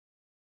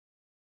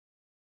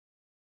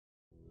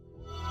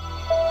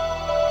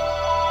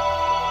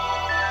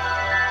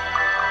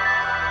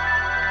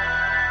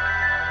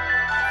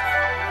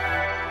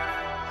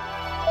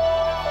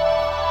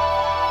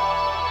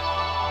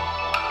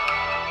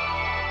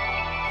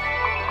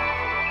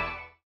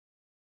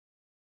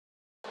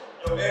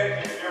Come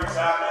in, can you hear what's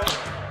happening?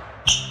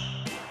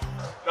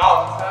 No,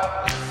 what's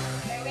happening?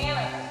 Hey,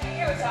 Leanna, can you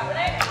hear what's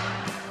happening?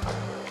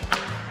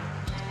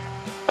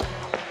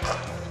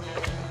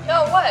 Yo,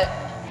 what?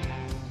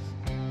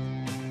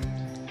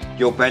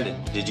 Yo,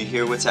 Brendan, did you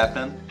hear what's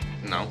happening?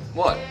 No.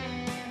 What?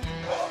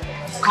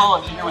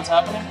 Colin, did you hear what's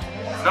happening?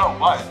 No,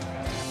 what?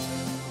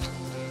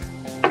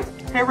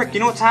 Hey, Rick, you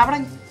know what's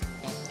happening?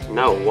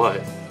 No,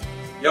 what?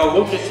 Yo,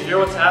 Lucas, you hear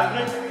what's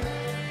happening?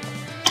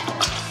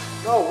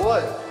 No,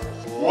 what?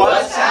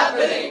 What's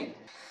happening?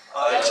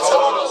 A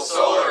total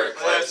solar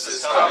eclipse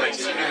is coming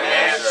to New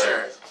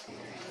Hampshire.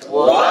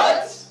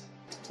 What?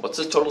 What's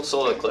a total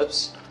solar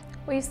eclipse?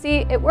 Well, you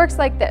see, it works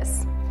like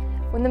this.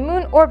 When the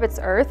moon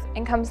orbits Earth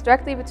and comes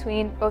directly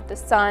between both the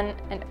sun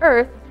and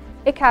Earth,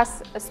 it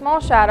casts a small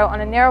shadow on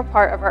a narrow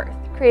part of Earth,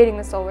 creating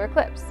the solar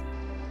eclipse.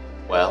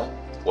 Well,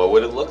 what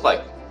would it look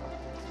like?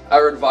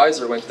 Our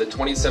advisor went to the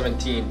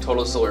 2017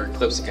 total solar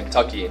eclipse in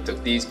Kentucky and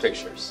took these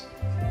pictures.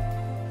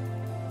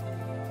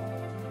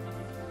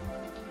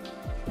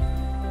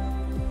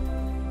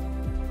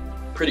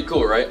 Pretty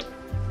cool, right?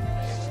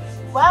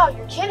 Wow,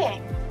 you're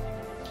kidding.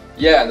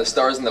 Yeah, and the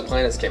stars and the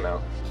planets came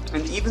out.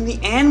 And even the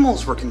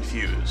animals were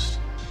confused.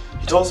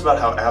 He told us about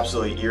how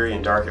absolutely eerie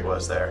and dark it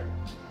was there.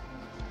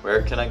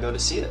 Where can I go to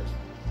see it?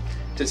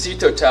 To see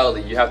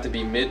totality, you have to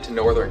be mid to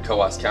northern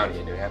Coos County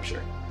in New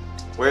Hampshire.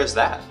 Where is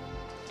that?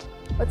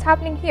 What's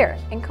happening here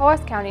in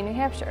Coos County, New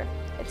Hampshire?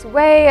 It's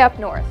way up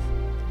north.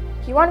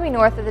 You want to be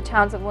north of the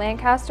towns of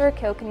Lancaster,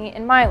 Kilkenny,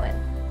 and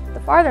Milan. The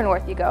farther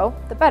north you go,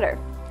 the better.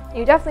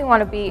 You definitely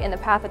want to be in the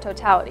path of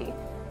totality.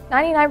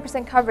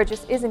 99% coverage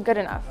just isn't good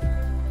enough.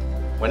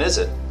 When is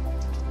it?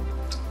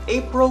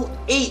 April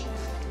 8th.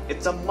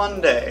 It's a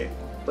Monday.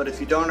 But if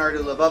you don't already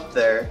live up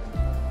there,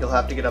 you'll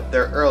have to get up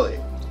there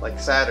early, like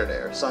Saturday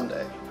or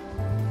Sunday.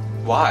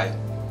 Why?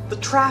 The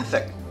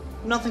traffic.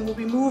 Nothing will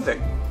be moving.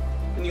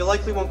 And you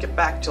likely won't get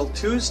back till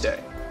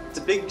Tuesday. It's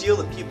a big deal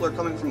that people are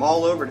coming from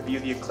all over to view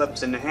the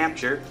eclipse in New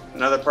Hampshire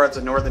and other parts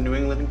of northern New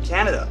England and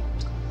Canada.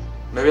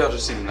 Maybe I'll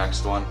just see the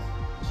next one.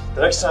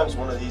 The next time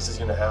one of these is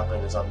going to happen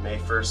is on May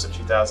 1st of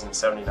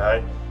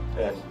 2079,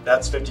 and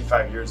that's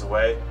 55 years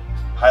away.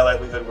 High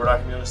likelihood we're not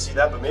going to be able to see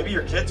that, but maybe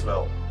your kids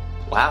will.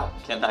 Wow,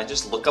 can I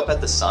just look up at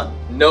the sun?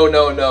 No,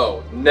 no,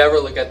 no. Never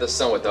look at the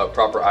sun without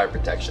proper eye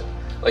protection.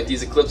 Like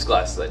these eclipse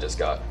glasses I just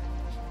got.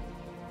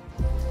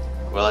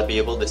 Will I be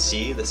able to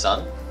see the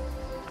sun?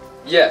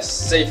 Yes,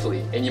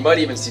 safely, and you might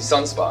even see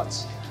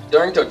sunspots.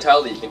 During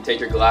totality, you can take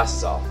your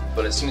glasses off,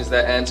 but as soon as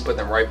that ends, put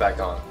them right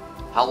back on.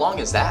 How long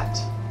is that?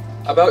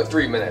 About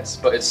 3 minutes,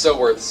 but it's so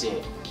worth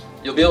seeing.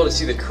 You'll be able to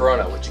see the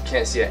corona, which you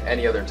can't see at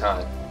any other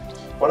time.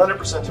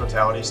 100%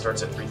 totality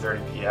starts at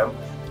 3:30 p.m.,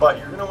 but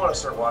you're going to want to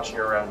start watching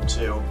around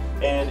 2,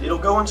 and it'll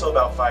go until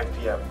about 5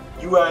 p.m.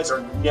 You guys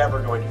are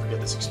never going to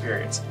forget this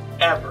experience,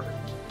 ever.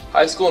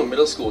 High school and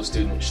middle school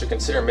students should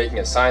consider making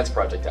a science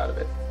project out of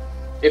it,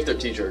 if their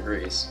teacher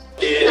agrees.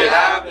 It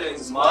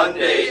happens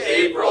Monday,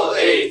 April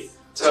 8th.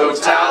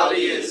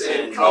 Totality is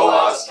in Coos